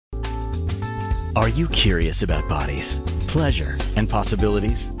Are you curious about bodies, pleasure, and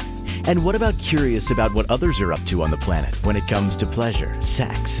possibilities? And what about curious about what others are up to on the planet when it comes to pleasure,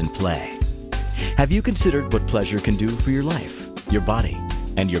 sex, and play? Have you considered what pleasure can do for your life, your body,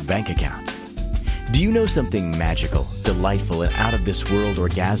 and your bank account? Do you know something magical, delightful, and out of this world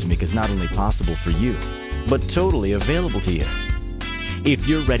orgasmic is not only possible for you, but totally available to you? If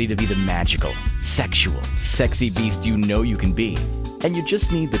you're ready to be the magical, sexual, sexy beast you know you can be, and you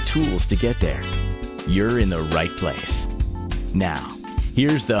just need the tools to get there, you're in the right place. Now,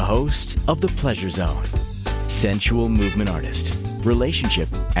 here's the host of The Pleasure Zone, sensual movement artist, relationship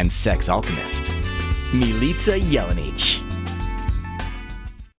and sex alchemist, Milica Jelenic.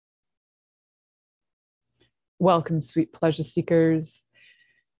 Welcome, sweet pleasure seekers.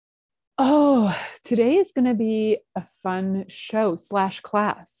 Oh, today is going to be a fun show /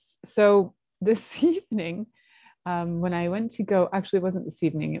 class. So this evening, when I went to go, actually it wasn't this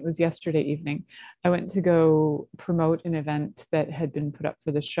evening, it was yesterday evening, I went to go promote an event that had been put up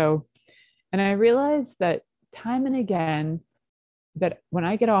for the show. And I realized that time and again, that when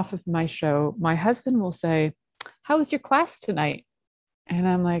I get off of my show, my husband will say, "How was your class tonight?" And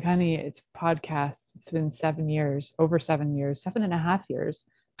I'm like, "Honey, it's podcast. It's been 7 years, over 7 years, 7.5 years.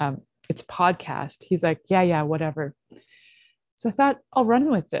 It's podcast." He's like, yeah, whatever. So I thought, I'll run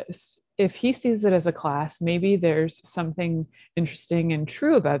with this. If he sees it as a class, maybe there's something interesting and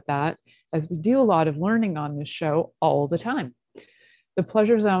true about that, as we do a lot of learning on this show all the time. The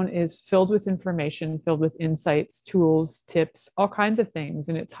Pleasure Zone is filled with information, filled with insights, tools, tips, all kinds of things,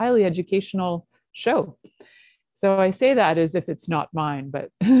 and it's a highly educational show. So I say that as if it's not mine, but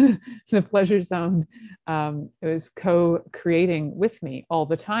the Pleasure Zone is co-creating with me all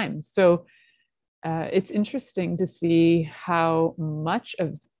the time. So it's interesting to see how much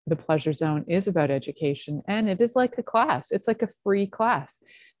of the Pleasure Zone is about education, and it is like a class. It's like a free class.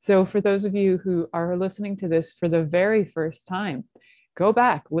 So for those of you who are listening to this for the very first time, go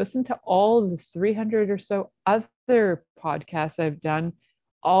back, listen to all the 300 or so other podcasts I've done,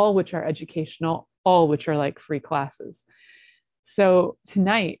 all which are educational, all which are like free classes. So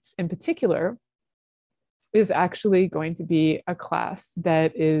tonight in particular is actually going to be a class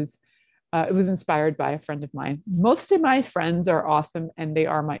that is, it was inspired by a friend of mine. Most of my friends are awesome and they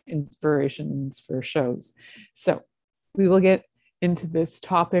are my inspirations for shows. So we will get into this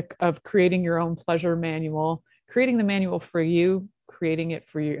topic of creating your own pleasure manual, creating the manual for you, creating it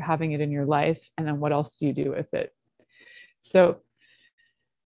for you, having it in your life, and then what else do you do with it? So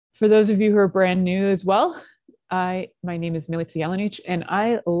for those of you who are brand new as well, my name is Milica Jelenic, and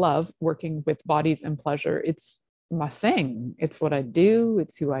I love working with bodies and pleasure. It's my thing. It's what I do.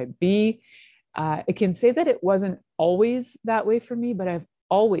 It's who I be. I can say that it wasn't always that way for me, but I've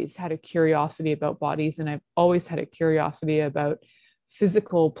always had a curiosity about bodies, and I've always had a curiosity about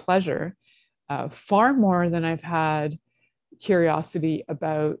physical pleasure, far more than I've had curiosity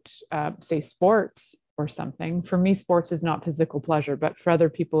about, say, sports or something. For me, sports is not physical pleasure, but for other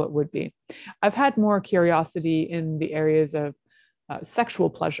people, it would be. I've had more curiosity in the areas of sexual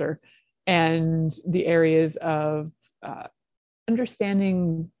pleasure and the areas of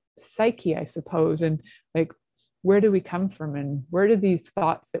understanding psyche, I suppose, and like, where do we come from, and where do these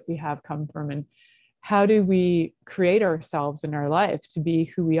thoughts that we have come from, and how do we create ourselves in our life to be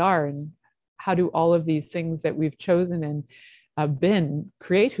who we are, and how do all of these things that we've chosen and been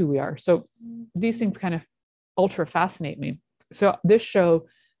create who we are. So these things kind of ultra fascinate me. So this show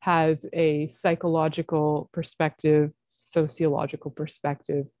has a psychological perspective, sociological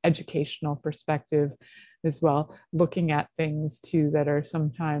perspective, educational perspective as well, looking at things too that are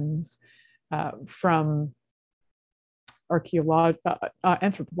sometimes from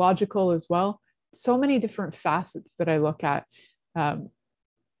anthropological as well. So many different facets that I look at.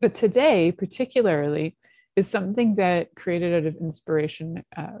 But today, particularly, is something that created out of inspiration,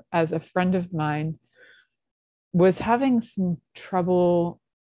 as a friend of mine was having some trouble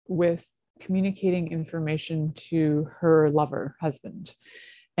with communicating information to her lover, husband.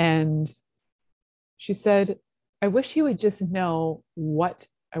 And she said, "I wish he would just know what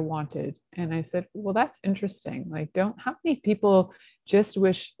I wanted." And I said, "Well, that's interesting. Like, how many people just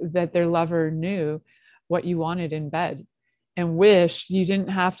wish that their lover knew what you wanted in bed and wish you didn't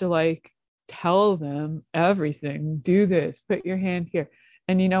have to like tell them everything, do this, put your hand here?"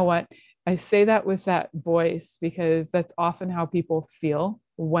 And you know what? I say that with that voice because that's often how people feel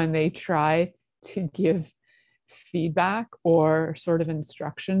when they try to give feedback or sort of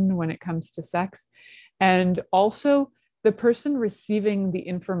instruction when it comes to sex. And also, the person receiving the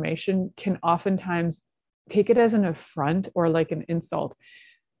information can oftentimes take it as an affront or like an insult.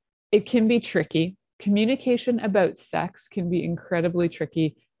 It can be tricky. Communication about sex can be incredibly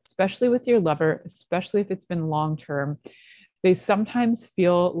tricky, especially with your lover, especially if it's been long term, they sometimes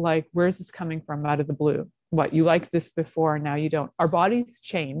feel like, where's this coming from out of the blue? What, you liked this before, now you don't. Our bodies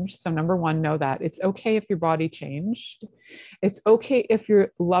change. So, number one, know that it's okay if your body changed. It's okay if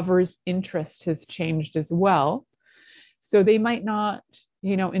your lover's interest has changed as well. So, they might not,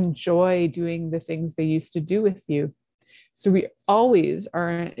 enjoy doing the things they used to do with you. So, we always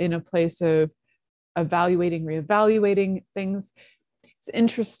are in a place of evaluating, reevaluating things. It's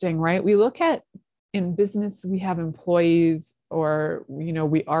interesting, right? We look at in business, we have employees or,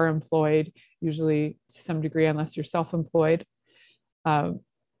 we are employed usually to some degree, unless you're self-employed. And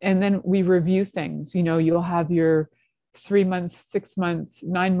then we review things, you'll have your 3 months, 6 months,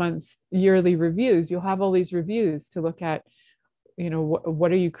 9 months, yearly reviews. You'll have all these reviews to look at,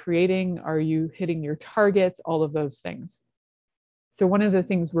 what are you creating? Are you hitting your targets? All of those things. So one of the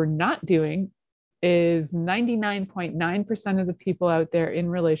things we're not doing is 99.9% of the people out there in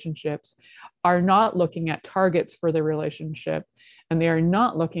relationships are not looking at targets for the relationship, and they are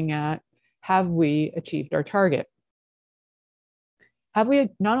not looking at, have we achieved our target?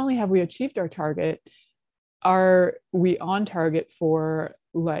 Not only have we achieved our target, are we on target for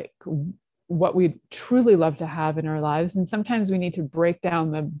like what we'd truly love to have in our lives? And sometimes we need to break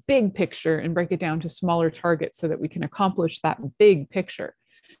down the big picture and break it down to smaller targets so that we can accomplish that big picture.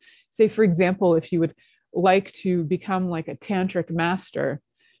 Say, for example, if you would like to become like a tantric master,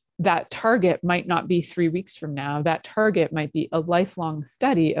 that target might not be 3 weeks from now. That target might be a lifelong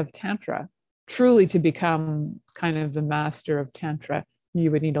study of Tantra. Truly, to become kind of the master of Tantra,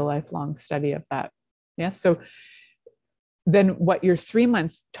 you would need a lifelong study of that. Yeah. So then what your 3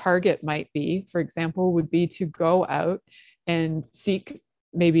 month target might be, for example, would be to go out and seek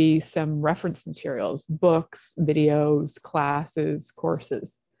maybe some reference materials, books, videos, classes,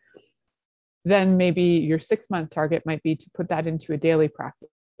 courses. Then maybe your 6 month target might be to put that into a daily practice.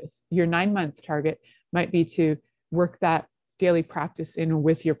 Your 9 month target might be to work that daily practice in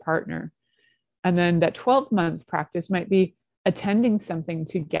with your partner. And then that 12-month practice might be attending something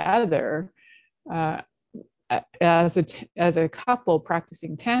together as a couple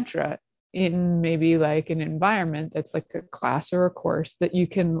practicing Tantra in maybe like an environment that's like a class or a course that you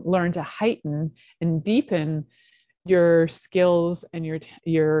can learn to heighten and deepen your skills and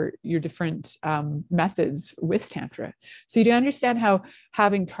your different methods with Tantra. So you do understand how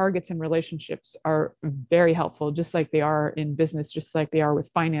having targets in relationships are very helpful, just like they are in business, just like they are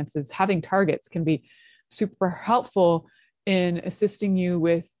with finances. Having targets can be super helpful in assisting you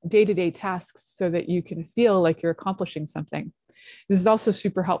with day-to-day tasks so that you can feel like you're accomplishing something. This is also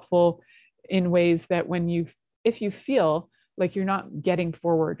super helpful in ways that if you feel like you're not getting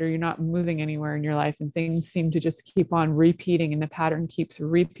forward or you're not moving anywhere in your life and things seem to just keep on repeating and the pattern keeps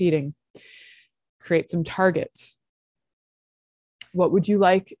repeating, create some targets. What would you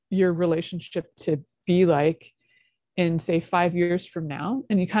like your relationship to be like in, say, 5 years from now?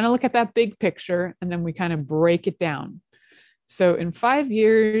 And you kind of look at that big picture and then we kind of break it down. So in 5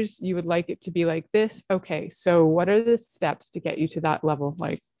 years, you would like it to be like this. Okay, so what are the steps to get you to that level?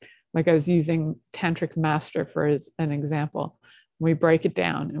 Like I was using Tantric Master for as an example. We break it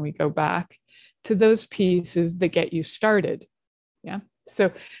down and we go back to those pieces that get you started. Yeah.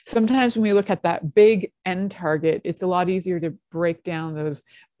 So sometimes when we look at that big end target, it's a lot easier to break down those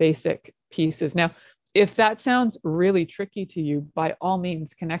basic pieces. Now, if that sounds really tricky to you, by all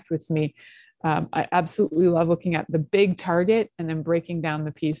means, connect with me. I absolutely love looking at the big target and then breaking down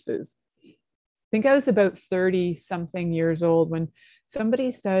the pieces. I think I was about 30 something years old when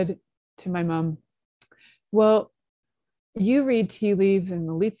somebody said to my mom, well, you read tea leaves and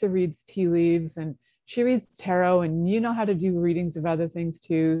Milica reads tea leaves and she reads tarot and you know how to do readings of other things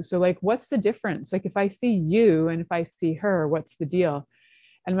too. So like, what's the difference? Like if I see you and if I see her, what's the deal?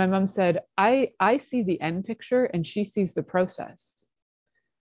 And my mom said, I see the end picture and she sees the process.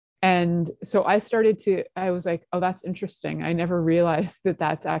 And so I was like, oh, that's interesting. I never realized that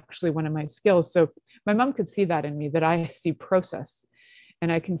that's actually one of my skills. So my mom could see that in me, that I see process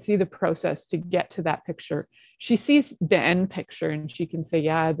and I can see the process to get to that picture. She sees the end picture and she can say,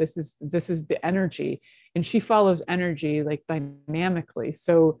 yeah, this is the energy. And she follows energy like dynamically.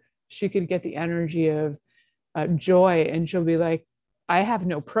 So she could get the energy of joy and she'll be like, I have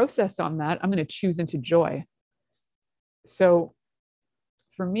no process on that. I'm going to choose into joy. So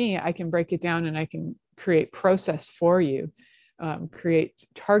for me, I can break it down and I can create process for you, create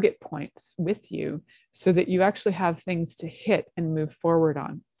target points with you so that you actually have things to hit and move forward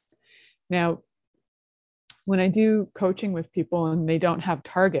on. Now, when I do coaching with people and they don't have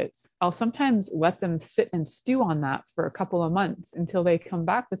targets, I'll sometimes let them sit and stew on that for a couple of months until they come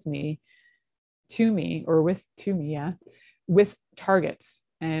back with me, with targets.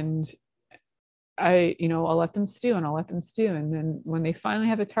 And I'll let them stew and I'll let them stew. And then when they finally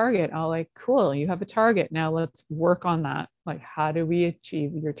have a target, I'll like, cool, you have a target. Now let's work on that. Like, how do we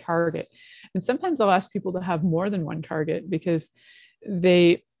achieve your target? And sometimes I'll ask people to have more than one target because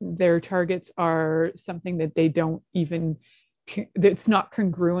their targets are something that they don't even, it's not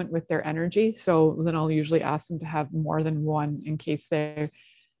congruent with their energy. So then I'll usually ask them to have more than one in case they're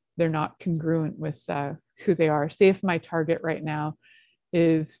not congruent with who they are. Say if my target right now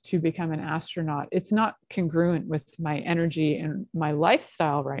is to become an astronaut, it's not congruent with my energy and my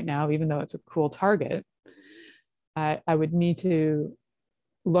lifestyle right now, even though it's a cool target. I would need to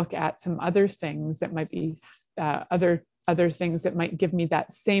look at some other things that might be other things that might give me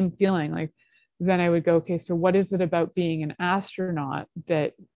that same feeling. Like then I would go, okay, so what is it about being an astronaut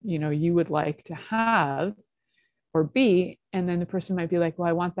that you would like to have or be? And then the person might be like, well,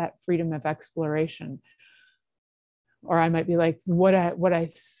 I want that freedom of exploration. Or I might be like, what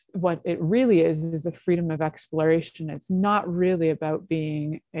it really is a freedom of exploration. It's not really about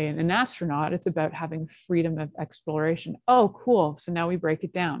being an astronaut. It's about having freedom of exploration. Oh, cool. So now we break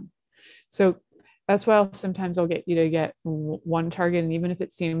it down. So that's why sometimes I'll get you to get one target. And even if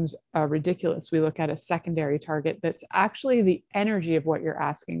it seems ridiculous, we look at a secondary target that's actually the energy of what you're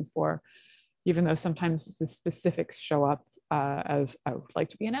asking for, even though sometimes the specifics show up as I would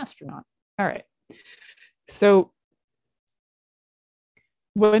like to be an astronaut. All right. So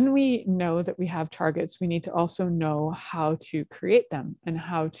when we know that we have targets, we need to also know how to create them and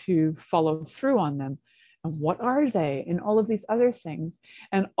how to follow through on them. And what are they? And all of these other things.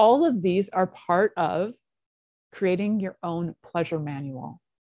 And all of these are part of creating your own pleasure manual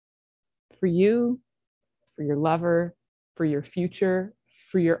for you, for your lover, for your future,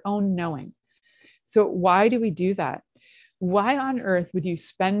 for your own knowing. So why do we do that? Why on earth would you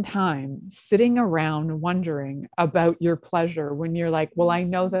spend time sitting around wondering about your pleasure when you're like, well, I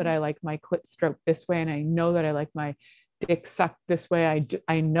know that I like my clit stroke this way, and I know that I like my dick sucked this way.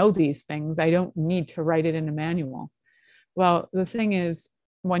 I know these things. I don't need to write it in a manual. Well, the thing is,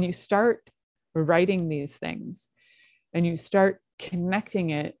 when you start writing these things and you start connecting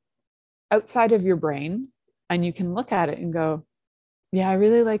it outside of your brain, and you can look at it and go, yeah, I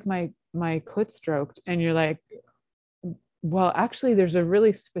really like my clit stroked. And you're like, well, actually, there's a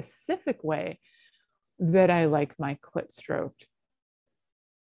really specific way that I like my clit stroked.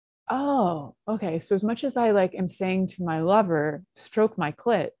 Oh, okay. So as much as I like am saying to my lover, stroke my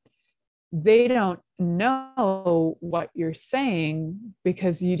clit, they don't know what you're saying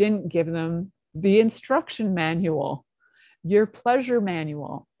because you didn't give them the instruction manual, your pleasure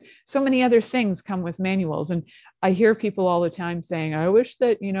manual. So many other things come with manuals. And I hear people all the time saying, I wish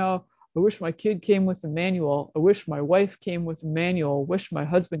that, I wish my kid came with a manual. I wish my wife came with a manual. Wish my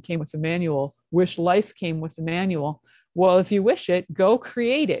husband came with a manual. Wish life came with a manual. Well, if you wish it, go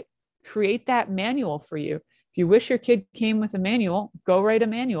create it. Create that manual for you. If you wish your kid came with a manual, go write a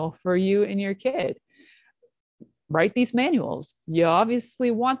manual for you and your kid. Write these manuals. You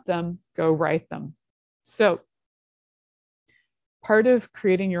obviously want them, go write them. So part of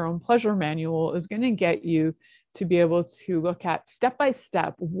creating your own pleasure manual is going to get you to be able to look at step by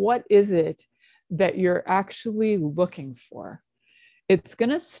step, what is it that you're actually looking for? It's going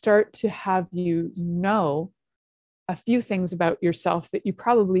to start to have you know a few things about yourself that you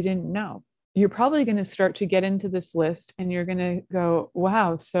probably didn't know. You're probably going to start to get into this list and you're going to go,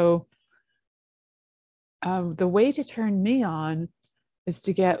 wow, so the way to turn me on is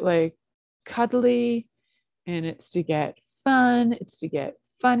to get like cuddly, and it's to get fun, it's to get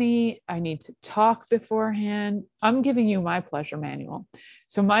funny. I need to talk beforehand. I'm giving you my pleasure manual.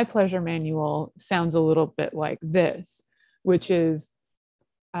 So my pleasure manual sounds a little bit like this, which is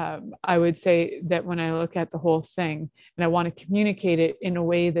I would say that when I look at the whole thing and I want to communicate it in a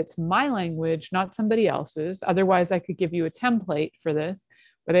way that's my language, not somebody else's. Otherwise, I could give you a template for this,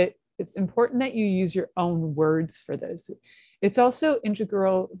 but it's important that you use your own words for this. It's also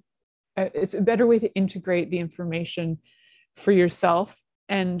integral. It's a better way to integrate the information for yourself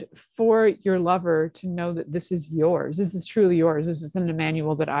and for your lover to know that this is yours. This is truly yours. This isn't a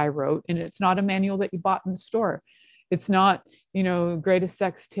manual that I wrote, and it's not a manual that you bought in the store. It's not, greatest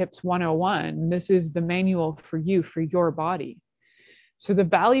sex tips 101. This is the manual for you, for your body. So the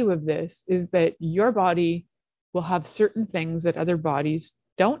value of this is that your body will have certain things that other bodies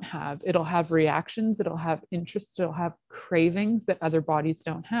don't have. It'll have reactions, it'll have interests, it'll have cravings that other bodies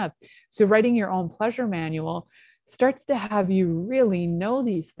don't have. So writing your own pleasure manual starts to have you really know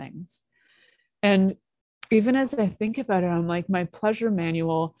these things. And even as I think about it, I'm like, my pleasure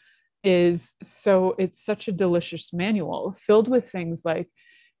manual it's such a delicious manual filled with things like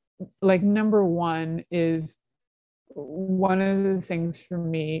number one is one of the things for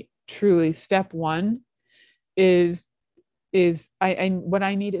me, truly, step one is I what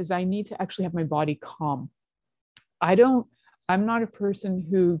I need is I need to actually have my body calm. I don't I'm not a person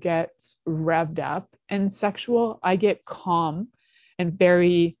who gets revved up and sexual. I get calm and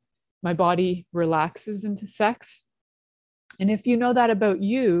very my body relaxes into sex. And if you know that about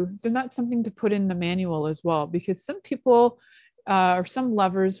you, then that's something to put in the manual as well, because some people or some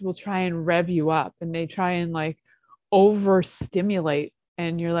lovers will try and rev you up and they try and like overstimulate,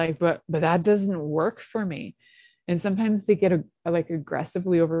 and you're like, but that doesn't work for me. And sometimes they get like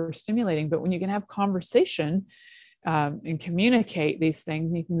aggressively overstimulating. But when you can have conversation and communicate these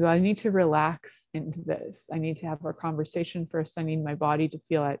things, you can go, I need to relax into this. I need to have our conversation first. I need my body to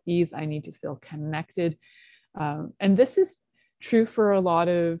feel at ease. I need to feel connected. And this is true for a lot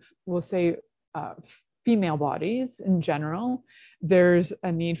of, we'll say, uh, female bodies in general. There's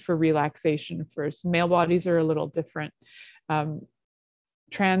a need for relaxation first. Male bodies are a little different. Um,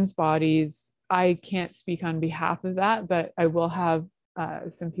 Trans bodies, I can't speak on behalf of that, but I will have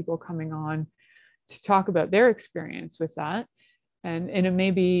some people coming on to talk about their experience with that. And it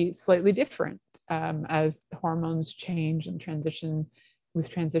may be slightly different as hormones change and transition. With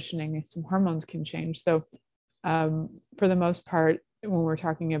transitioning, some hormones can change. So for the most part, when we're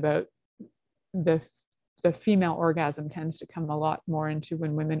talking about the the female orgasm tends to come a lot more into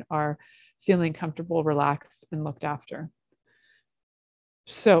when women are feeling comfortable, relaxed, and looked after.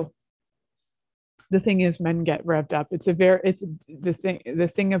 So the thing is, men get revved up. It's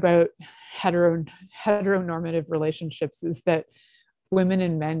the thing about heteronormative relationships is that women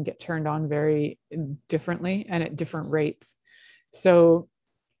and men get turned on very differently and at different rates. So,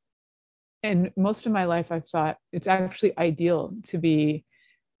 and most of my life, I've thought it's actually ideal to be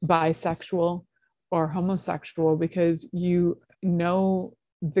bisexual or homosexual, because you know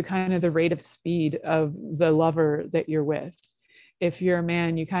the kind of the rate of speed of the lover that you're with. If you're a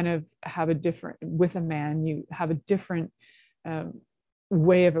man, you kind of have a different, with a man, you have a different um,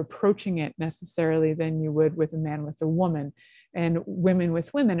 way of approaching it necessarily than you would with a man with a woman. And women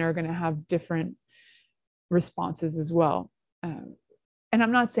with women are going to have different responses as well. And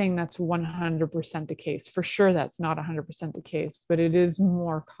I'm not saying that's 100% the case. For sure, that's not 100% the case, but it is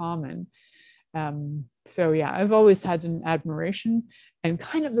more common. So yeah, I've always had an admiration and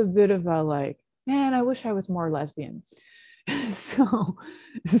kind of a bit of a like, man, I wish I was more lesbian. so,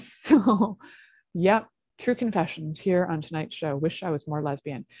 so, yep, true confessions here on tonight's show. Wish I was more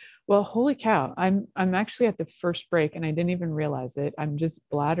lesbian. Well, holy cow, I'm actually at the first break and I didn't even realize it. I'm just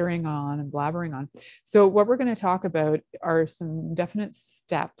blathering on and blabbering on. So what we're going to talk about are some definite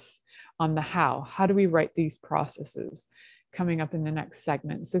steps on the how. How do we write these processes? Coming up in the next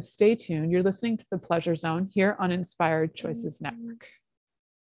segment. So stay tuned. You're listening to The Pleasure Zone here on Inspired Choices Network.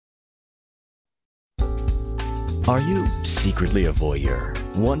 Are you secretly a voyeur,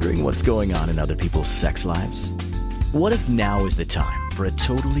 wondering what's going on in other people's sex lives? What if now is the time for a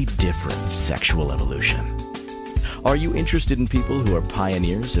totally different sexual evolution? Are you interested in people who are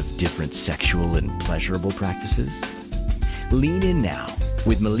pioneers of different sexual and pleasurable practices? Lean in now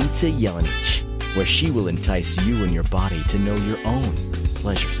with Milica Jelenic, where she will entice you and your body to know your own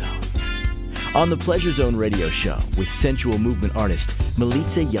pleasure zone. On the Pleasure Zone radio show with sensual movement artist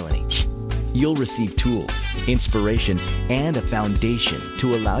Milica Jelenic, you'll receive tools, inspiration, and a foundation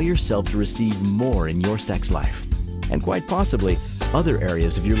to allow yourself to receive more in your sex life, and quite possibly other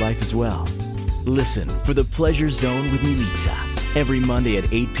areas of your life as well. Listen for the Pleasure Zone with Milica every Monday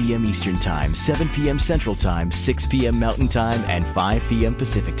at 8 p.m. Eastern Time, 7 p.m. Central Time, 6 p.m. Mountain Time, and 5 p.m.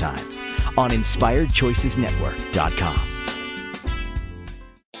 Pacific Time on InspiredChoicesNetwork.com.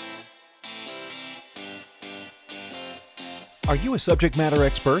 Are you a subject matter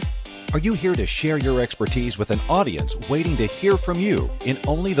expert? Are you here to share your expertise with an audience waiting to hear from you in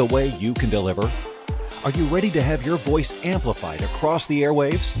only the way you can deliver? Are you ready to have your voice amplified across the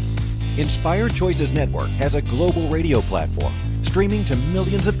airwaves? Inspired Choices Network has a global radio platform streaming to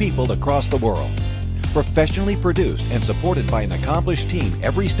millions of people across the world. Professionally produced and supported by an accomplished team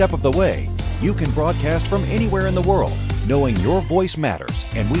every step of the way, you can broadcast from anywhere in the world, knowing your voice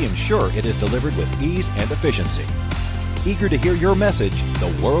matters, and we ensure it is delivered with ease and efficiency. Eager to hear your message,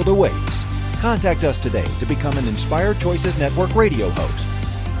 the world awaits. Contact us today to become an Inspired Choices Network radio host.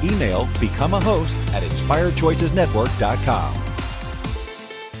 Email become a host at inspiredchoicesnetwork.com.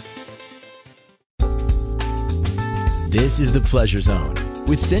 This is The Pleasure Zone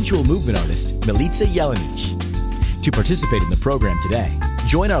with sensual movement artist Milica Jelenic. To participate in the program today,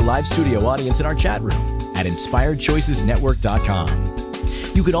 join our live studio audience in our chat room at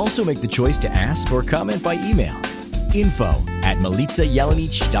inspiredchoicesnetwork.com. You can also make the choice to ask or comment by email,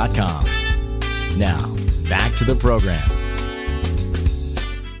 info@milicajelenic.com. Now, back to the program.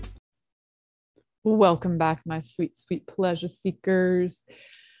 Welcome back, my sweet, sweet pleasure seekers.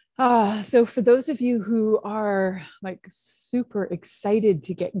 So for those of you who are like super excited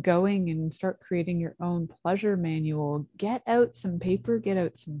to get going and start creating your own pleasure manual, get out some paper, get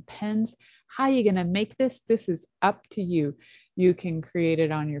out some pens. How are you going to make this? This is up to you. You can create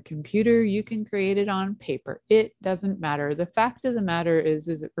it on your computer. You can create it on paper. It doesn't matter. The fact of the matter is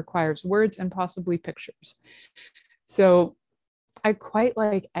it requires words and possibly pictures. So I quite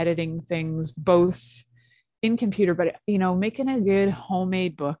like editing things both in computer, but making a good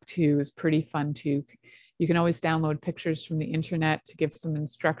homemade book too is pretty fun too. You can always download pictures from the internet to give some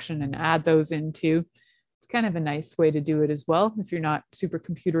instruction and add those into. It's kind of a nice way to do it as well. If you're not super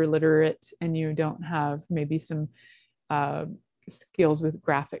computer literate and you don't have maybe some skills with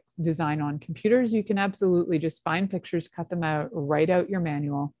graphic design on computers, you can absolutely just find pictures, cut them out, write out your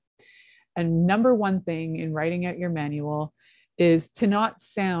manual. And number one thing in writing out your manual is to not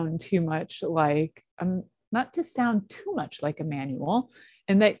sound too much like a manual,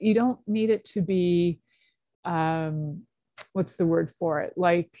 and that you don't need it to be what's the word for it,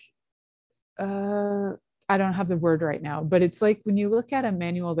 like I don't have the word right now, but it's like when you look at a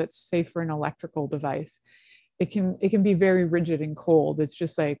manual that's say for an electrical device, it can be very rigid and cold. It's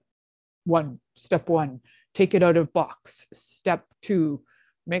just like step one, take it out of box. Step two,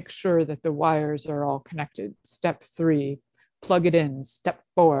 make sure that the wires are all connected. Step three, plug it in. Step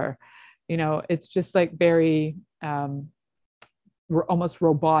four, it's just like very almost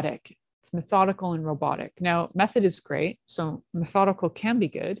robotic. It's methodical and robotic. Now, method is great, so methodical can be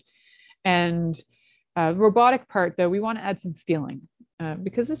good. And robotic part, though, we want to add some feeling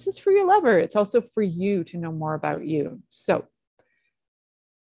because this is for your lover. It's also for you to know more about you. So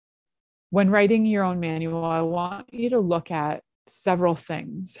when writing your own manual, I want you to look at several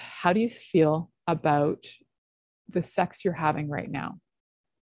things. How do you feel about the sex you're having right now?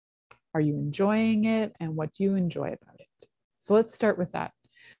 Are you enjoying it? And what do you enjoy about it? So let's start with that.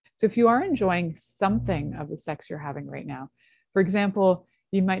 So if you are enjoying something of the sex you're having right now, for example,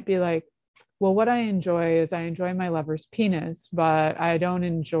 you might be like, well, what I enjoy is I enjoy my lover's penis, but I don't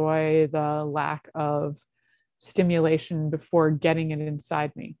enjoy the lack of stimulation before getting it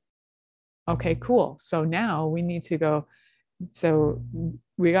inside me. Okay, cool. So now we need to go. So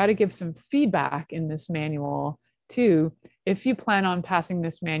we got to give some feedback in this manual too. If you plan on passing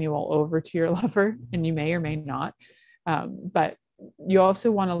this manual over to your lover, and you may or may not, but you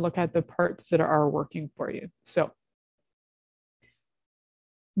also want to look at the parts that are working for you. So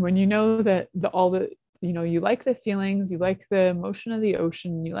when you know that you like the feelings, you like the motion of the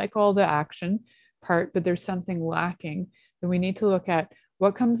ocean, you like all the action part, but there's something lacking, then we need to look at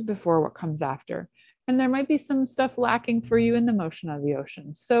what comes before, what comes after. And there might be some stuff lacking for you in the motion of the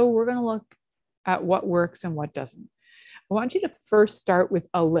ocean. So we're going to look at what works and what doesn't. I want you to first start with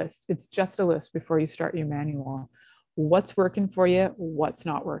a list. It's just a list before you start your manual. What's working for you? What's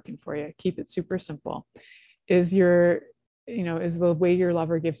not working for you? Keep it super simple. Is the way your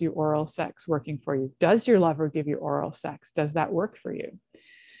lover gives you oral sex working for you? Does your lover give you oral sex? Does that work for you?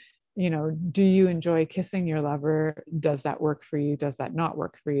 Do you enjoy kissing your lover? Does that work for you? Does that not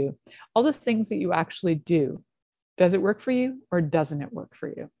work for you? All the things that you actually do, does it work for you or doesn't it work for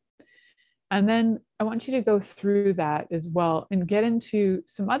you? And then I want you to go through that as well and get into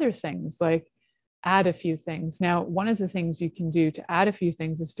some other things, like add a few things. Now, one of the things you can do to add a few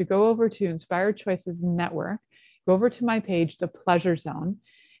things is to go over to Inspired Choices Network, go over to my page, The Pleasure Zone,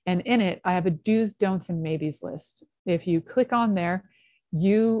 and in it, I have a do's, don'ts, and maybes list. If you click on there,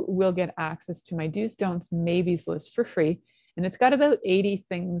 you will get access to my do's, don'ts, maybes list for free. And it's got about 80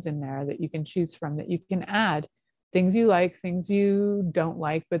 things in there that you can choose from that you can add. Things you like, things you don't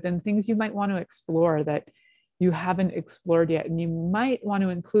like, but then things you might want to explore that you haven't explored yet. And you might want to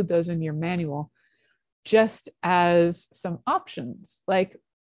include those in your manual just as some options. Like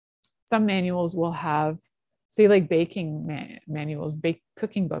some manuals will have, say, like baking manuals,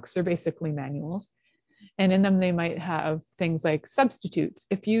 cooking books. They're basically manuals. And in them, they might have things like substitutes.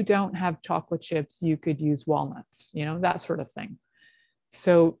 If you don't have chocolate chips, you could use walnuts, that sort of thing.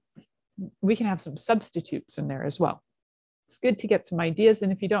 So we can have some substitutes in there as well. It's good to get some ideas.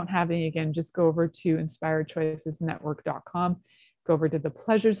 And if you don't have any, again, just go over to inspiredchoicesnetwork.com, go over to the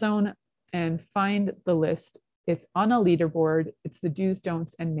Pleasure Zone and find the list. It's on a leaderboard. It's the do's,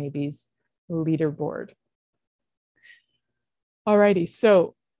 don'ts, and maybes leaderboard. Alrighty,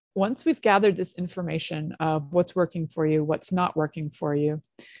 so once we've gathered this information of what's working for you, what's not working for you,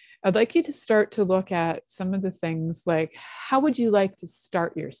 I'd like you to start to look at some of the things like, how would you like to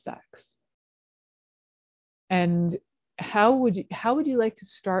start your sex? And how would you like to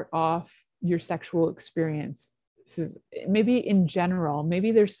start off your sexual experience. Maybe in general,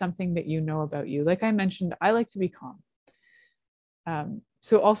 maybe there's something that you know about you. Like I mentioned, I like to be calm.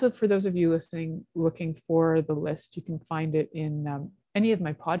 So also for those of you listening, looking for the list, you can find it in any of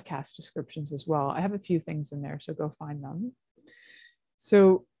my podcast descriptions as well. I have a few things in there, so go find them.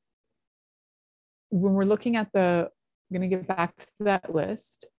 So when we're looking at I'm going to get back to that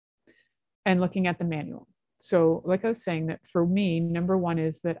list and looking at the manual. So like I was saying, that for me, number one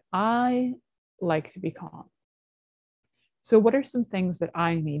is that I like to be calm. So what are some things that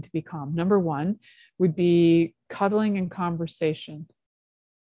I need to be calm? Number one would be cuddling and conversation.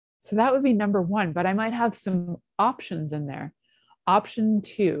 So that would be number one, but I might have some options in there. Option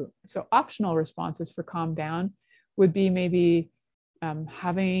two, so optional responses for calm down would be maybe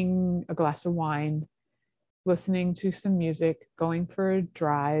having a glass of wine, listening to some music, going for a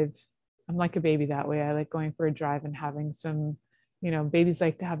drive. I'm like a baby that way. I like going for a drive and having some, babies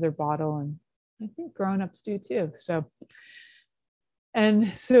like to have their bottle, and I think grown-ups do too. So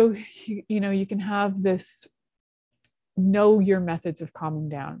you can have this, know your methods of calming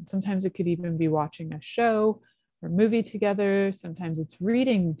down. Sometimes it could even be watching a show or movie together. Sometimes it's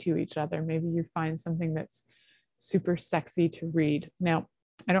reading to each other. Maybe you find something that's super sexy to read. Now,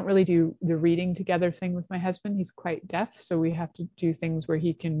 I don't really do the reading together thing with my husband. He's quite deaf, so we have to do things where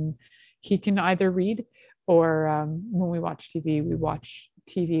he can either read, or when we watch TV, we watch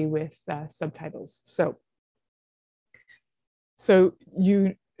TV with subtitles. So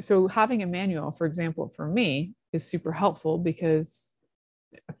having a manual, for example, for me is super helpful, because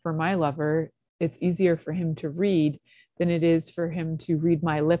for my lover, it's easier for him to read than it is for him to read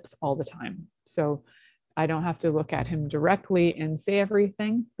my lips all the time. So I don't have to look at him directly and say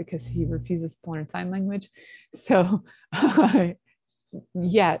everything, because he refuses to learn sign language. So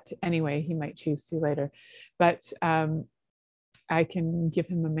yet, anyway, he might choose to later. But I can give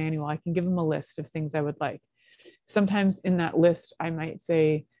him a manual. I can give him a list of things I would like. Sometimes in that list, I might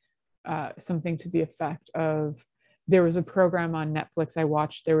say something to the effect of, there was a program on Netflix I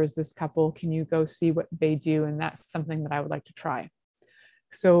watched. There was this couple. Can you go see what they do? And that's something that I would like to try.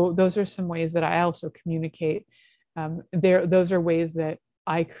 So those are some ways that I also communicate. Those are ways that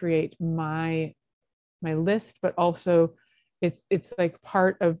I create my list, but also it's like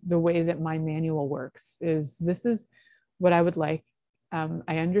part of the way that my manual works. This is what I would like. I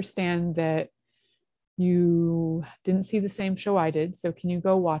understand that you didn't see the same show I did, so can you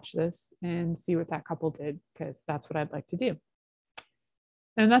go watch this and see what that couple did? Because that's what I'd like to do.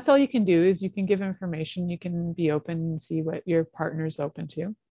 And that's all you can do, is you can give information, you can be open and see what your partner's open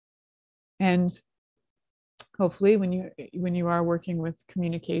to. And hopefully when you are working with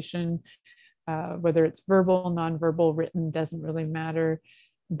communication, whether it's verbal, nonverbal, written, doesn't really matter,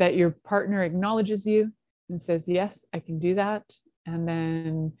 that your partner acknowledges you and says, yes, I can do that. And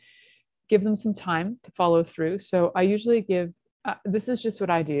then give them some time to follow through. So I usually give, this is just what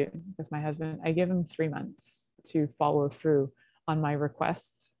I do with my husband. I give him 3 months to follow through on my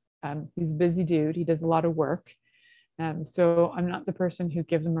requests. He's a busy dude. He does a lot of work. So I'm not the person who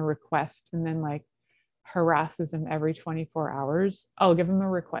gives him a request and then like harasses him every 24 hours. I'll give him a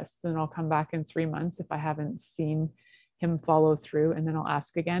request and I'll come back in 3 months if I haven't seen him follow through, and then I'll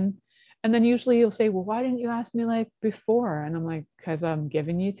ask again. And then usually he'll say, well, why didn't you ask me like before? And I'm like, because I'm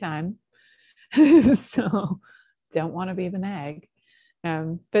giving you time. So don't want to be the nag.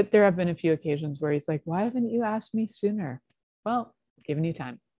 But there have been a few occasions where he's like, why haven't you asked me sooner? Well, giving you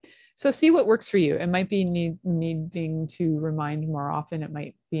time. So see what works for you. It might be needing to remind more often. It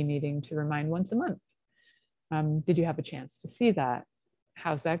might be needing to remind once a month. Did you have a chance to see that?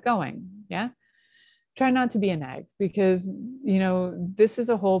 How's that going? Yeah. Try not to be a nag, because, this is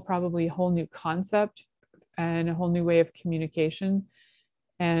probably a whole new concept and a whole new way of communication.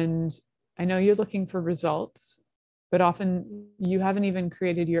 And I know you're looking for results, but often you haven't even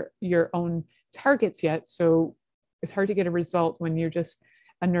created your own targets yet. So it's hard to get a result when you're just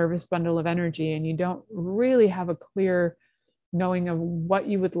a nervous bundle of energy and you don't really have a clear knowing of what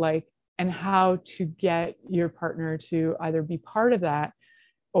you would like and how to get your partner to either be part of that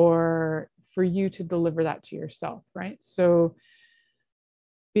or for you to deliver that to yourself, right? So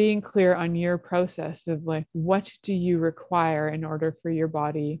being clear on your process of like, what do you require in order for your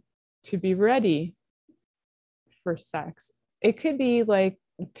body to be ready for sex? It could be like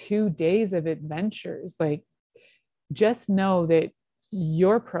 2 days of adventures. Like, just know that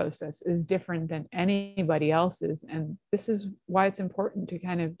your process is different than anybody else's. And this is why it's important to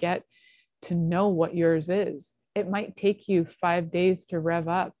kind of get to know what yours is. It might take you 5 days to rev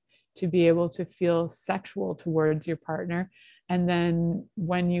up to be able to feel sexual towards your partner. And then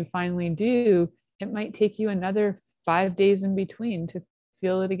when you finally do, it might take you another 5 days in between to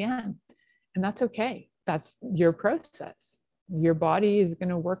feel it again. And that's okay. That's your process. Your body is going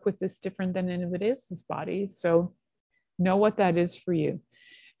to work with this different than anybody's body. So know what that is for you.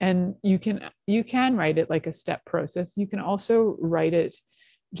 And you can write it like a step process. You can also write it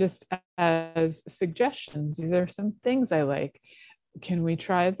just as suggestions. These are some things I like. Can we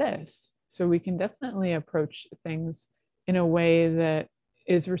try this? So we can definitely approach things in a way that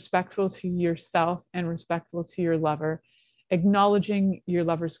is respectful to yourself and respectful to your lover, acknowledging your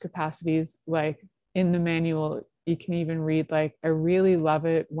lover's capacities. Like in the manual, you can even read like, I really love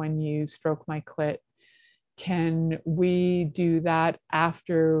it when you stroke my clit. Can we do that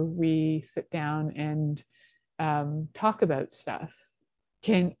after we sit down and talk about stuff?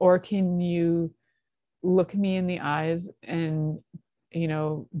 Can you look me in the eyes and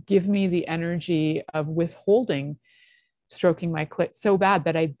give me the energy of withholding stroking my clit so bad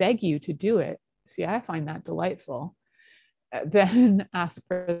that I beg you to do it? See, I find that delightful. Then ask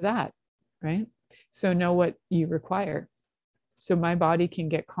for that, right? So know what you require. So my body can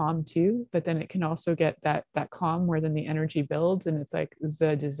get calm too, but then it can also get that calm where then the energy builds, and it's like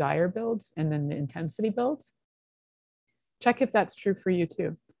the desire builds and then the intensity builds. Check if that's true for you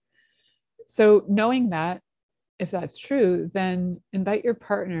too. So knowing that, if that's true, then invite your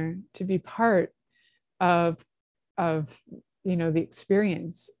partner to be part of the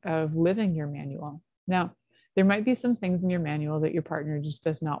experience of living your manual. Now, there might be some things in your manual that your partner just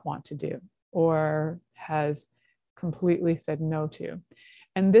does not want to do or has completely said no to.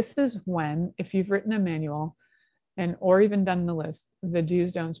 And this is when, if you've written a manual or even done the list, the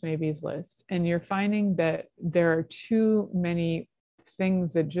do's, don'ts, maybes list, and you're finding that there are too many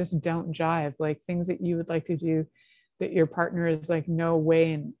things that just don't jive, like things that you would like to do that your partner is like, no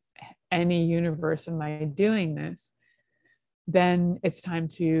way in any universe am I doing this, then it's time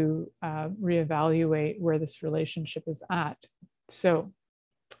to reevaluate where this relationship is at. So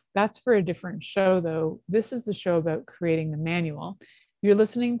that's for a different show, though. This is the show about creating the manual. You're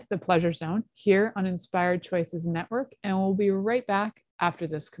listening to The Pleasure Zone here on Inspired Choices Network, and we'll be right back after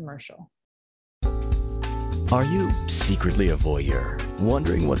this commercial. Are you secretly a voyeur,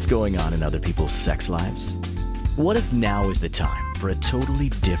 wondering what's going on in other people's sex lives? What if now is the time for a totally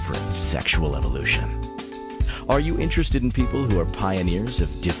different sexual evolution? Are you interested in people who are pioneers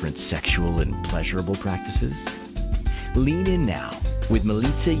of different sexual and pleasurable practices? Lean in now with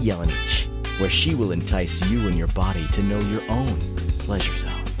Milica Jelenic, where she will entice you and your body to know your own pleasure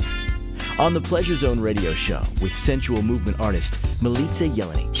zone. On the Pleasure Zone radio show with sensual movement artist Milica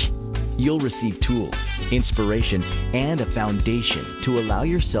Jelenic, you'll receive tools, inspiration, and a foundation to allow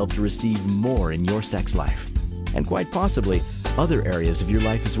yourself to receive more in your sex life, and quite possibly other areas of your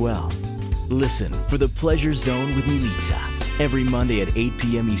life as well. Listen for the Pleasure Zone with Milica every Monday at 8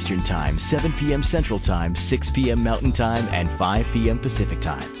 p.m. Eastern Time, 7 p.m. Central Time, 6 p.m. Mountain Time, and 5 p.m. Pacific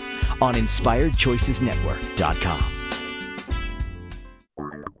Time on InspiredChoicesNetwork.com.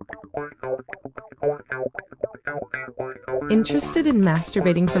 Interested in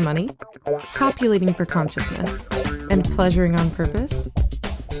masturbating for money, copulating for consciousness, and pleasuring on purpose?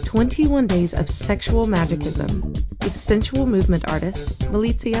 21 Days of Sexual Magicism with sensual movement artist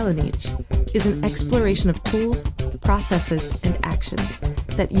Milica Jelenic is an exploration of tools, processes, and actions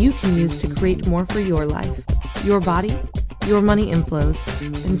that you can use to create more for your life, your body, your money inflows,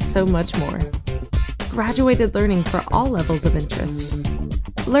 and so much more. Graduated learning for all levels of interest.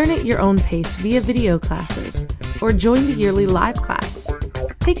 Learn at your own pace via video classes or join the yearly live class.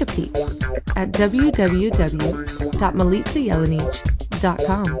 Take a peek at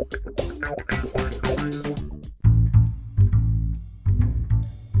www.milicajelenic.com.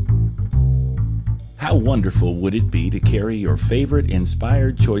 How wonderful would it be to carry your favorite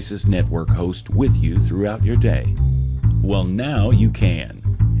Inspired Choices Network host with you throughout your day? Well, now you can.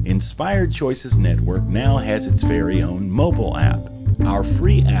 Inspired Choices Network now has its very own mobile app. Our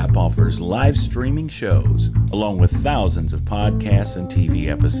free app offers live streaming shows, along with thousands of podcasts and TV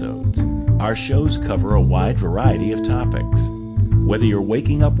episodes. Our shows cover a wide variety of topics. Whether you're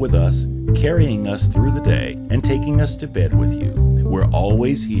waking up with us, carrying us through the day, and taking us to bed with you, we're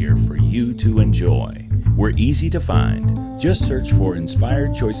always here for you to enjoy. We're easy to find. Just search for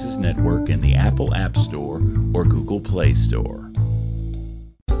Inspired Choices Network in the Apple App Store or Google Play Store.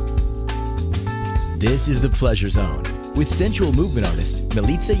 This is the Pleasure Zone with sensual movement artist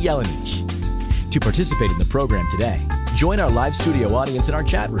Milica Jelenic. To participate in the program today, join our live studio audience in our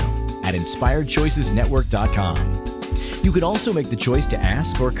chat room at InspiredChoicesNetwork.com. You can also make the choice to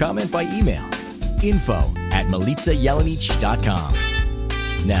ask or comment by email, info@milicajelenic.com.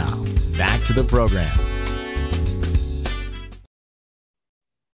 Now, back to the program.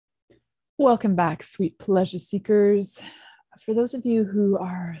 Welcome back, sweet pleasure seekers. for those of you who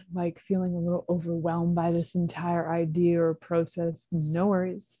are like feeling a little overwhelmed by this entire idea or process, no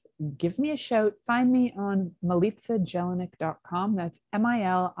worries. Give me a shout. Find me on milicajelenic.com. That's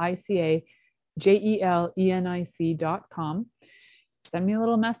MILICAJELENIC.com. Send me a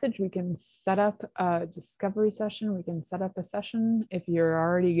little message. We can set up a discovery session. We can set up a session if you're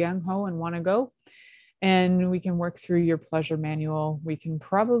already gung-ho and want to go. And we can work through your pleasure manual. We can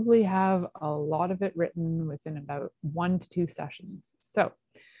probably have a lot of it written within about 1 to 2 sessions. So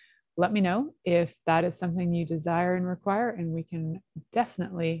let me know if that is something you desire and require, and we can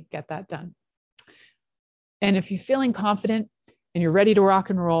definitely get that done. And if you're feeling confident and you're ready to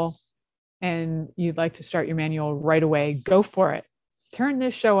rock and roll and you'd like to start your manual right away, go for it. Turn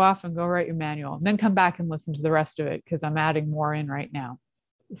this show off and go write your manual, and then come back and listen to the rest of it because I'm adding more in right now.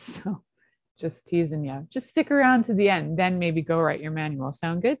 So just teasing you. Just stick around to the end, then maybe go write your manual.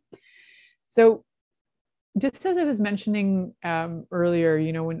 Sound good? So just as I was mentioning earlier,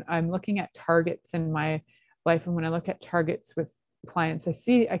 when I'm looking at targets in my life, and when I look at targets with clients, I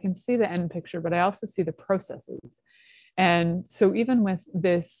can see the end picture, but I also see the processes. And so even with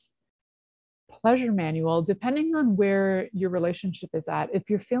this pleasure manual, depending on where your relationship is at, if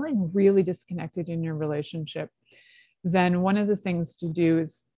you're feeling really disconnected in your relationship, then one of the things to do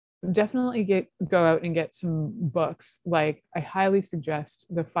is definitely go out and get some books. Like, I highly suggest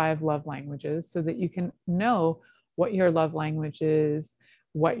the 5 love languages, so that you can know what your love language is,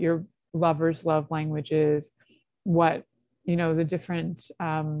 what your lover's love language is, what the different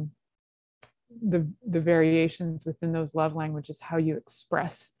the variations within those love languages, how you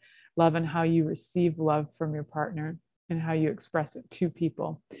express love and how you receive love from your partner and how you express it to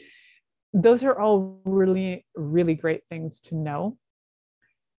people. Those are all really, really great things to know.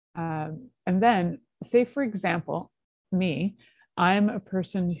 And then, say, for example, me, I'm a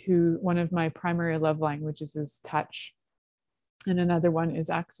person who, one of my primary love languages is touch, and another one is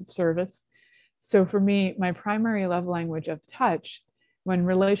acts of service. So for me, my primary love language of touch, when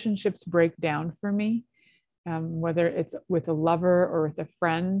relationships break down for me, whether it's with a lover or with a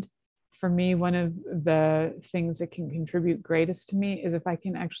friend, for me, one of the things that can contribute greatest to me is if I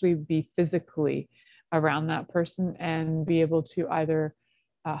can actually be physically around that person and be able to either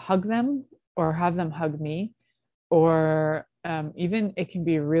hug them or have them hug me, or even it can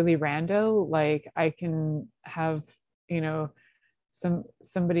be really rando, like I can have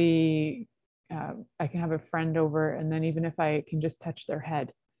somebody I can have a friend over, and then even if I can just touch their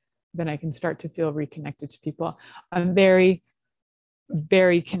head, then I can start to feel reconnected to people. I'm very,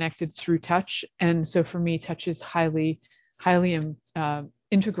 very connected through touch, and so for me, touch is highly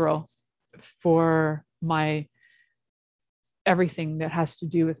integral for my everything that has to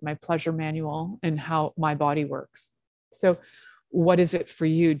do with my pleasure manual and how my body works. So what is it for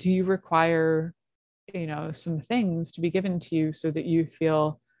you? Do you require some things to be given to you so that you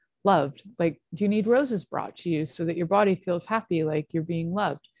feel loved? Like, do you need roses brought to you so that your body feels happy, like you're being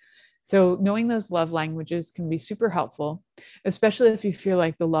loved? So knowing those love languages can be super helpful, especially if you feel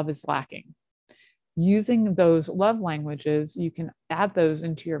like the love is lacking. Using those love languages, you can add those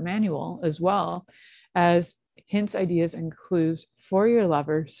into your manual as well as hints, ideas, and clues for your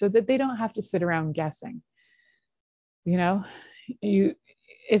lover, so that they don't have to sit around guessing. And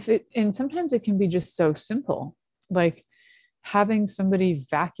sometimes it can be just so simple, like having somebody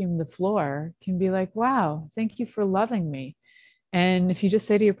vacuum the floor can be like, wow, thank you for loving me. And if you just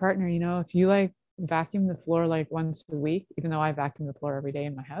say to your partner, if you like vacuum the floor like once a week, even though I vacuum the floor every day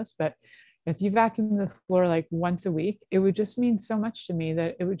in my house, but if you vacuum the floor like once a week, it would just mean so much to me,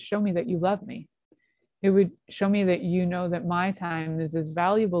 that it would show me that you love me. It would show me that you know that my time is as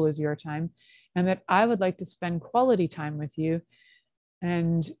valuable as your time, and that I would like to spend quality time with you.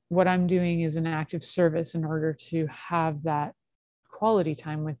 And what I'm doing is an act of service in order to have that quality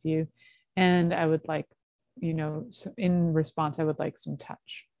time with you. And I would like, in response, I would like some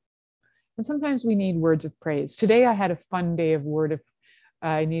touch. And sometimes we need words of praise. Today I had a fun day of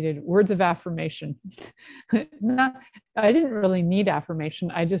I needed words of affirmation. I didn't really need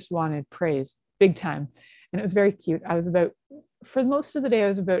affirmation. I just wanted praise, big time. And it was very cute. For most of the day, I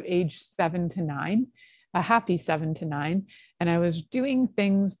was about age 7 to 9, a happy 7 to 9. And I was doing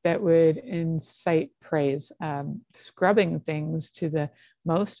things that would incite praise, scrubbing things to the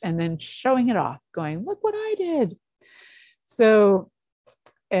most, and then showing it off, going, look what I did. So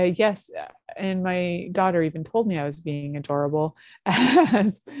yes, and my daughter even told me I was being adorable,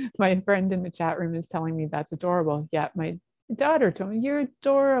 as my friend in the chat room is telling me that's adorable. Yeah, my daughter told me, you're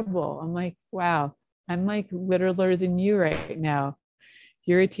adorable. I'm like, wow, I'm like littler than you right now.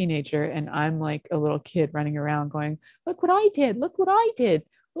 You're a teenager and I'm like a little kid running around going, look what I did. Look what I did.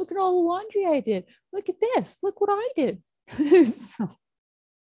 Look at all the laundry I did. Look at this. Look what I did. So,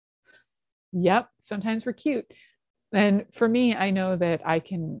 yep, sometimes we're cute. And for me, I know that I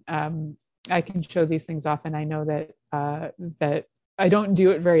can show these things off, and I know that that I don't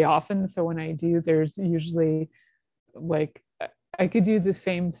do it very often. So when I do, there's usually like I could do the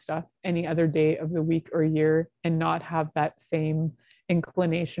same stuff any other day of the week or year and not have that same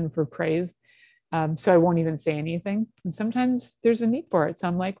inclination for praise. So I won't even say anything. And sometimes there's a need for it. So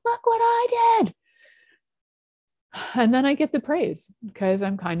I'm like, look what I did. And then I get the praise because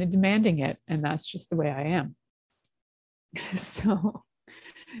I'm kind of demanding it. And that's just the way I am. So,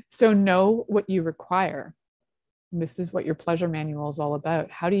 so know what you require. This is what your pleasure manual is all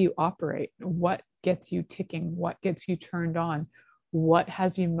about. How do you operate? What gets you ticking? What gets you turned on? What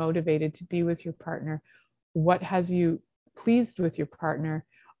has you motivated to be with your partner? What has you pleased with your partner?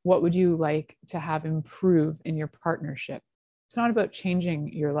 What would you like to have improve in your partnership? It's not about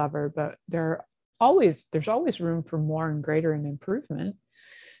changing your lover, but there's always room for more and greater and improvement.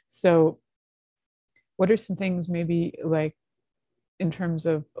 So what are some things maybe like in terms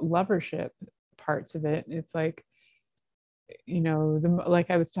of lovership parts of it? It's like,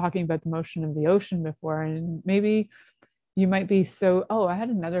 like I was talking about the motion of the ocean before, and maybe you might be I had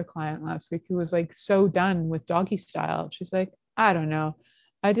another client last week who was like so done with doggy style. She's like, I don't know.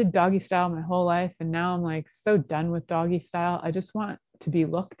 I did doggy style my whole life, and now I'm like so done with doggy style. I just want to be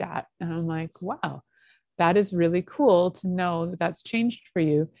looked at. And I'm like, wow, that is really cool to know that that's changed for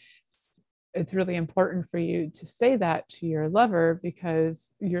you. It's really important for you to say that to your lover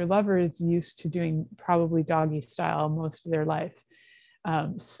because your lover is used to doing probably doggy style most of their life.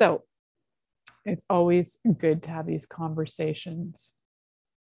 So it's always good to have these conversations.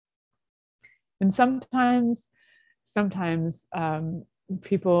 And sometimes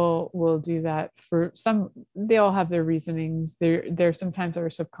people will do that for some, they all have their reasonings. There sometimes are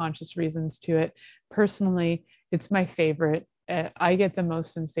subconscious reasons to it. Personally, it's my favorite. I get the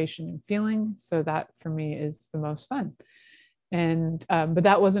most sensation and feeling, so that for me is the most fun. And but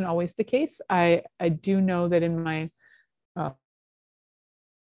that wasn't always the case. I do know that uh,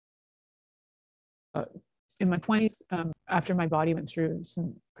 in my 20s, after my body went through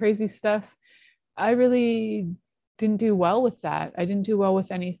some crazy stuff, I really didn't do well with that. I didn't do well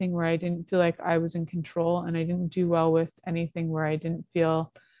with anything where I didn't feel like I was in control, and I didn't do well with anything where I didn't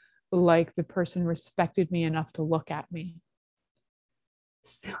feel like the person respected me enough to look at me.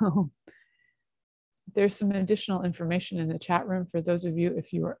 So there's some additional information in the chat room for those of you,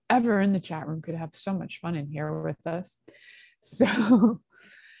 if you were ever in the chat room, could have so much fun in here with us. So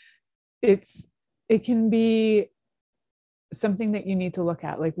it can be something that you need to look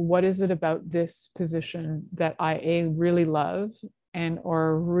at, like what is it about this position that I really love, and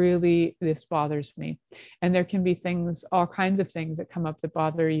or really this bothers me. And there can be things, all kinds of things that come up that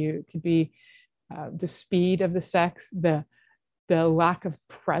bother you. It could be the speed of the sex, the lack of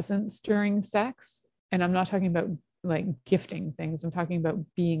presence during sex. And I'm not talking about like gifting things, I'm talking about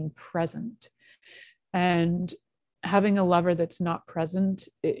being present. And having a lover that's not present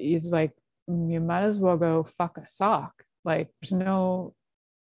is like, you might as well go fuck a sock. Like there's no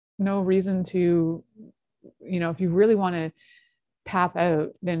reason to, if you really want to tap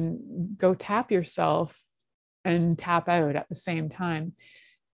out, then go tap yourself and tap out at the same time.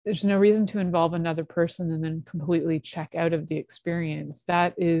 There's no reason to involve another person and then completely check out of the experience.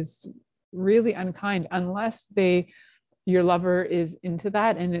 That is really unkind, unless your lover is into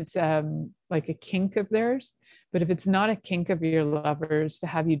that and it's like a kink of theirs. But if it's not a kink of your lovers to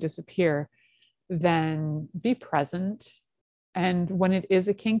have you disappear, then be present. And when it is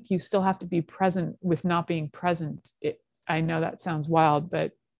a kink, you still have to be present with not being present. I know that sounds wild,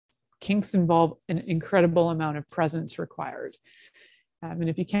 but kinks involve an incredible amount of presence required. And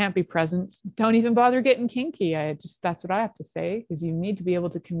if you can't be present, don't even bother getting kinky. That's what I have to say, is you need to be able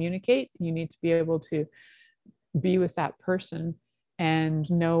to communicate. You need to be able to be with that person and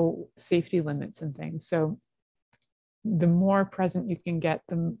know safety limits and things. So the more present you can get,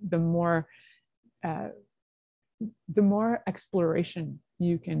 the more exploration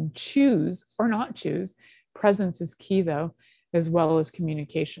you can choose or not choose. Presence is key though, as well as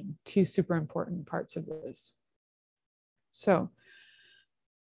communication, two super important parts of this. So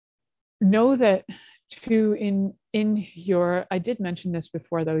know that I did mention this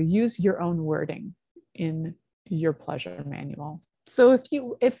before though, use your own wording in your pleasure manual. So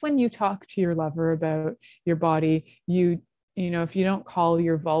if when you talk to your lover about your body, if you don't call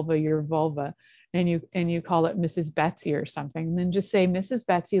your vulva and you call it Mrs. Betsy or something, then just say Mrs.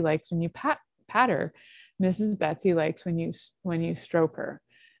 Betsy likes when you pat her. Mrs. Betsy likes when you stroke her.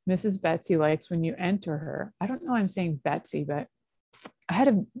 Mrs. Betsy likes when you enter her. I don't know why I'm saying Betsy, but I had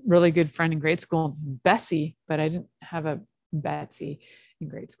a really good friend in grade school, Bessie, but I didn't have a Betsy in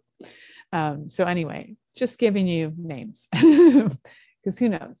grade school. So anyway, just giving you names because who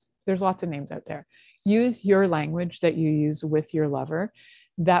knows? There's lots of names out there. Use your language that you use with your lover.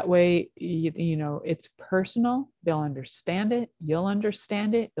 That way, you know, it's personal. They'll understand it. You'll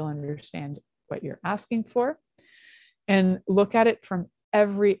understand it. You'll understand what you're asking for. And look at it from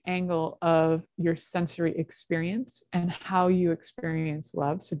every angle of your sensory experience and how you experience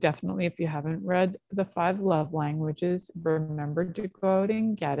love. So definitely, if you haven't read the 5 love languages, remember to go out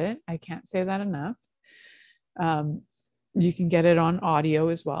and get it. I can't say that enough. You can get it on audio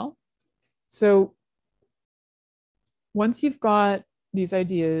as well. So once you've got these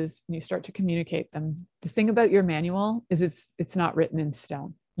ideas and you start to communicate them, the thing about your manual is it's not written in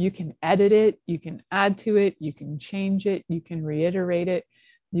stone. You can edit it, you can add to it, you can change it, you can reiterate it,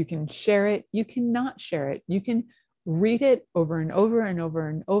 you can share it, you can not share it. You can read it over and over and over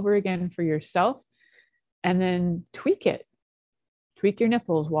and over again for yourself and then tweak it. Tweak your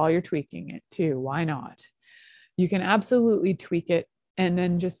nipples while you're tweaking it too. Why not? You can absolutely tweak it and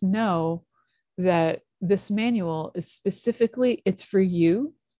then just know that this manual is specifically, it's for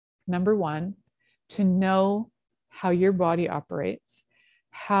you, number one, to know how your body operates,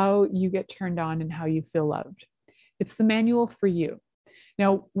 how you get turned on, and how you feel loved. It's the manual for you.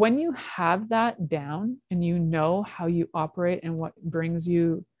 Now, when you have that down and you know how you operate and what brings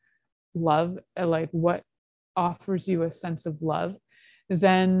you love, like what offers you a sense of love,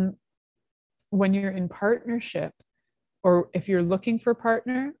 then when you're in partnership, or if you're looking for a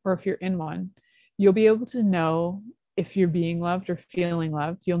partner, or if you're in one, you'll be able to know if you're being loved or feeling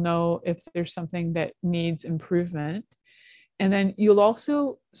loved. You'll know if there's something that needs improvement. And then you'll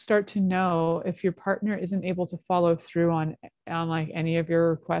also start to know if your partner isn't able to follow through on like any of your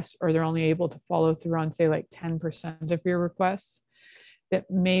requests, or they're only able to follow through on, say, like 10% of your requests,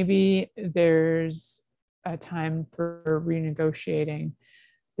 that maybe there's a time for renegotiating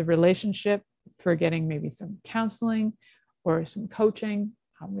the relationship, for getting maybe some counseling or some coaching.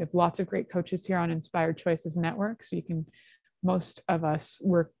 We have lots of great coaches here on Inspired Choices Network. So you can, most of us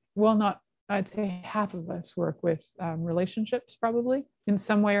work, well, not, I'd say half of us work with relationships probably in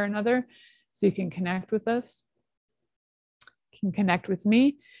some way or another. So you can connect with us, can connect with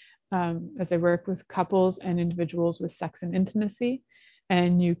me as I work with couples and individuals with sex and intimacy.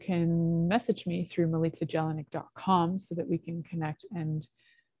 And you can message me through milicajelenic.com so that we can connect and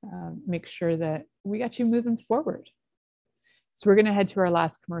make sure that we got you moving forward. So we're going to head to our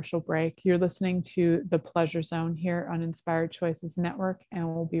last commercial break. You're listening to The Pleasure Zone here on Inspired Choices Network, and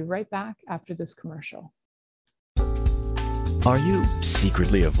we'll be right back after this commercial. Are you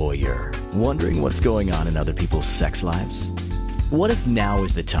secretly a voyeur, wondering what's going on in other people's sex lives? What if now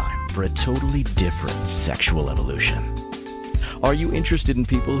is the time for a totally different sexual evolution? Are you interested in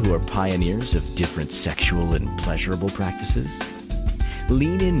people who are pioneers of different sexual and pleasurable practices?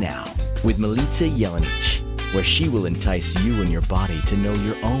 Lean in now with Milica Jelenic, where she will entice you and your body to know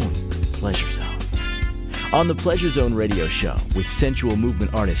your own pleasure zone. On the Pleasure Zone radio show with sensual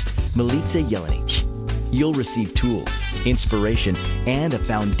movement artist Milica Jelenic, you'll receive tools, inspiration, and a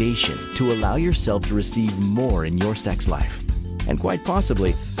foundation to allow yourself to receive more in your sex life, and quite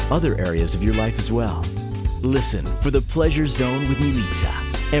possibly other areas of your life as well. Listen for the Pleasure Zone with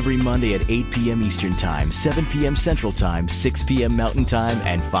Milica every Monday at 8 p.m. Eastern Time, 7 p.m. Central Time, 6 p.m. Mountain Time,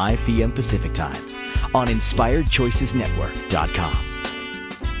 and 5 p.m. Pacific Time on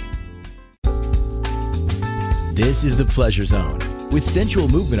InspiredChoicesNetwork.com. This is the Pleasure Zone with sensual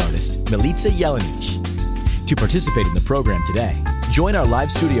movement artist Milica Jelenic. To participate in the program today, join our live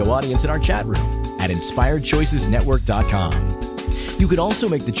studio audience in our chat room at InspiredChoicesNetwork.com. You can also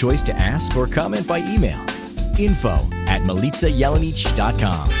make the choice to ask or comment by email.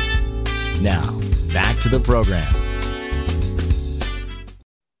 info@milicajelenic.com. Now, back to the program.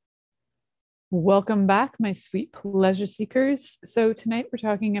 Welcome back, my sweet pleasure seekers. So tonight we're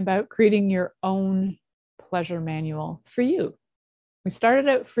talking about creating your own pleasure manual for you. We started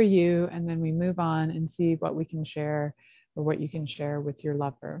out for you, and then we move on and see what we can share or what you can share with your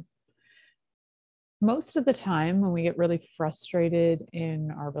lover. Most of the time when we get really frustrated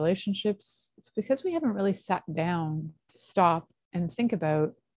in our relationships, it's because we haven't really sat down to stop and think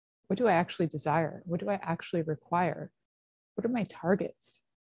about, what do I actually desire? What do I actually require? What are my targets?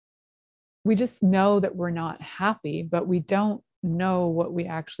 We just know that we're not happy, but we don't know what we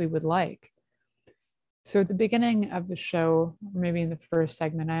actually would like. So at the beginning of the show, or maybe in the first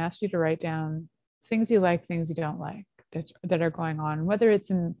segment, I asked you to write down things you like, things you don't like that are going on, whether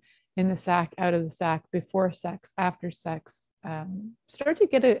it's in the sack, out of the sack, before sex, after sex. Start to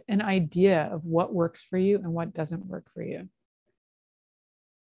get an idea of what works for you and what doesn't work for you.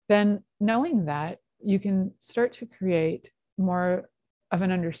 then knowing that, you can start to create more of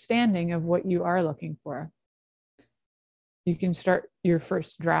an understanding of what you are looking for. You can start your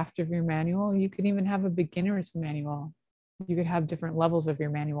first draft of your manual. You could even have a beginner's manual. You could have different levels of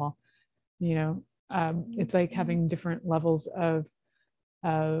your manual. It's like having different levels of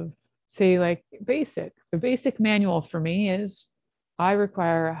say, like basic. The basic manual for me is I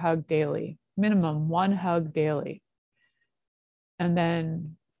require a hug daily, minimum 1 hug daily. And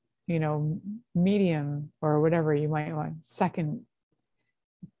then, medium or whatever you might want. Second,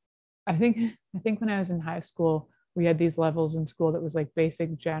 I think when I was in high school, we had these levels in school that was like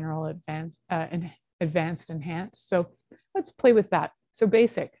basic, general, advanced, and advanced, enhanced. So let's play with that. So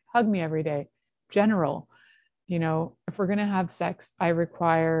basic, hug me every day. General, if we're going to have sex, I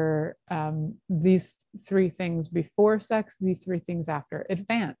require these 3 things before sex, these 3 things after.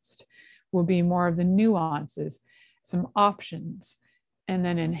 Advanced will be more of the nuances, some options. And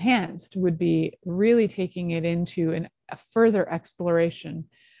then enhanced would be really taking it into a further exploration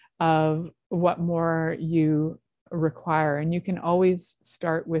of what more you require. And you can always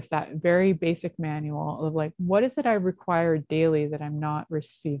start with that very basic manual of like, what is it I require daily that I'm not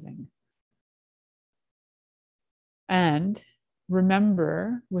receiving? And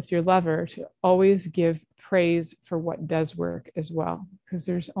remember with your lover to always give praise for what does work as well, because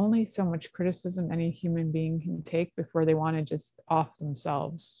there's only so much criticism any human being can take before they want to just off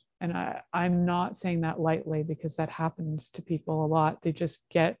themselves. And I'm not saying that lightly, because that happens to people a lot. They just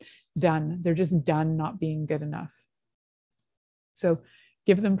get done. They're just done not being good enough. So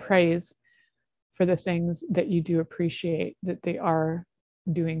give them praise for the things that you do appreciate that they are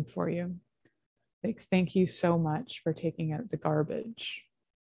doing for you. Like, thank you so much for taking out the garbage.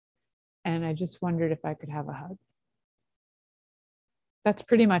 And I just wondered if I could have a hug. That's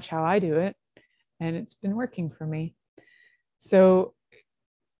pretty much how I do it. And it's been working for me. So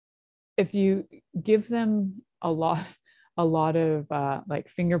if you give them a lot of like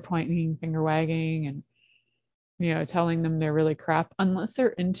finger pointing, finger wagging, and telling them they're really crap, unless they're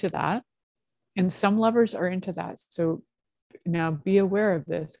into that. And some lovers are into that. So now be aware of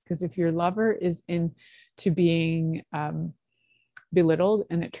this, because if your lover is into being belittled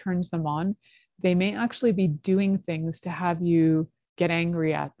and it turns them on, they may actually be doing things to have you get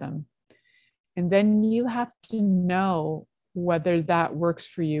angry at them. And then you have to know whether that works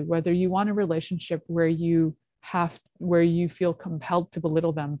for you, whether you want a relationship where you feel compelled to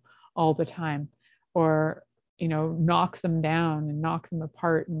belittle them all the time, or knock them down and knock them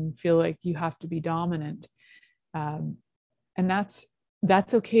apart and feel like you have to be dominant. And that's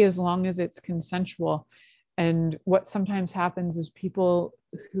okay as long as it's consensual. And what sometimes happens is people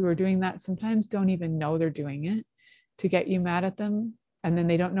who are doing that sometimes don't even know they're doing it to get you mad at them. And then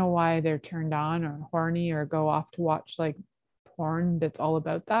they don't know why they're turned on or horny or go off to watch like porn that's all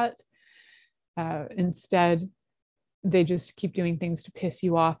about that. Instead, they just keep doing things to piss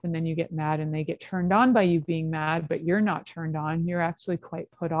you off, and then you get mad and they get turned on by you being mad, but you're not turned on. You're actually quite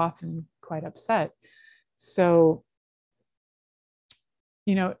put off and quite upset. So,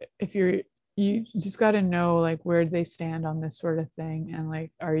 if you just got to know like where they stand on this sort of thing, and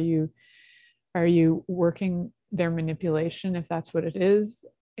like, are you working their manipulation, if that's what it is,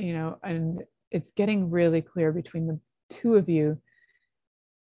 and it's getting really clear between the 2 of you,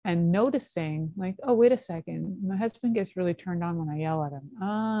 and noticing like, oh, wait a second, my husband gets really turned on when I yell at him.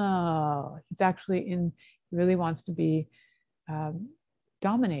 Oh, he really wants to be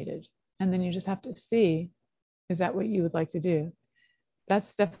dominated. And then you just have to see, is that what you would like to do?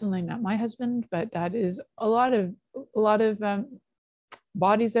 That's definitely not my husband, but that is a lot of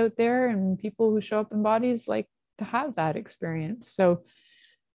bodies out there, and people who show up in bodies like to have that experience. So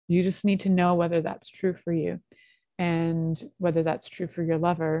you just need to know whether that's true for you, and whether that's true for your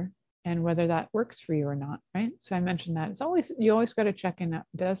lover, and whether that works for you or not, right? So I mentioned that you always got to check in,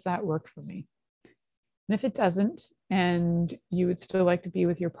 does that work for me? And if it doesn't, and you would still like to be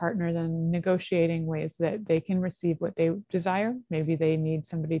with your partner, then negotiating ways that they can receive what they desire. Maybe they need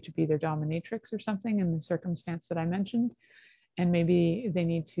somebody to be their dominatrix or something in the circumstance that I mentioned. And maybe they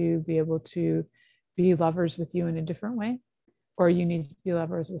need to be able to be lovers with you in a different way, or you need to be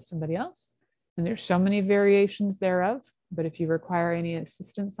lovers with somebody else. And there's so many variations thereof. But if you require any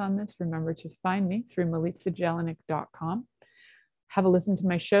assistance on this, remember to find me through milicajelenic.com. Have a listen to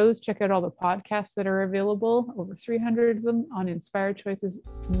my shows. Check out all the podcasts that are available, over 300 of them, on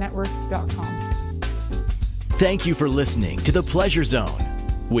inspiredchoicesnetwork.com. Thank you for listening to The Pleasure Zone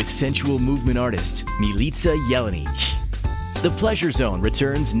with sensual movement artist Milica Jelenic. The Pleasure Zone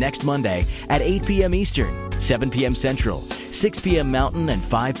returns next Monday at 8 p.m. Eastern, 7 p.m. Central, 6 p.m. Mountain, and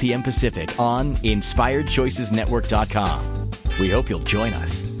 5 p.m. Pacific on inspiredchoicesnetwork.com. We hope you'll join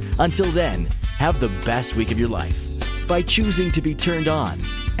us. Until then, have the best week of your life by choosing to be turned on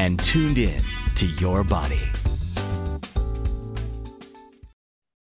and tuned in to your body.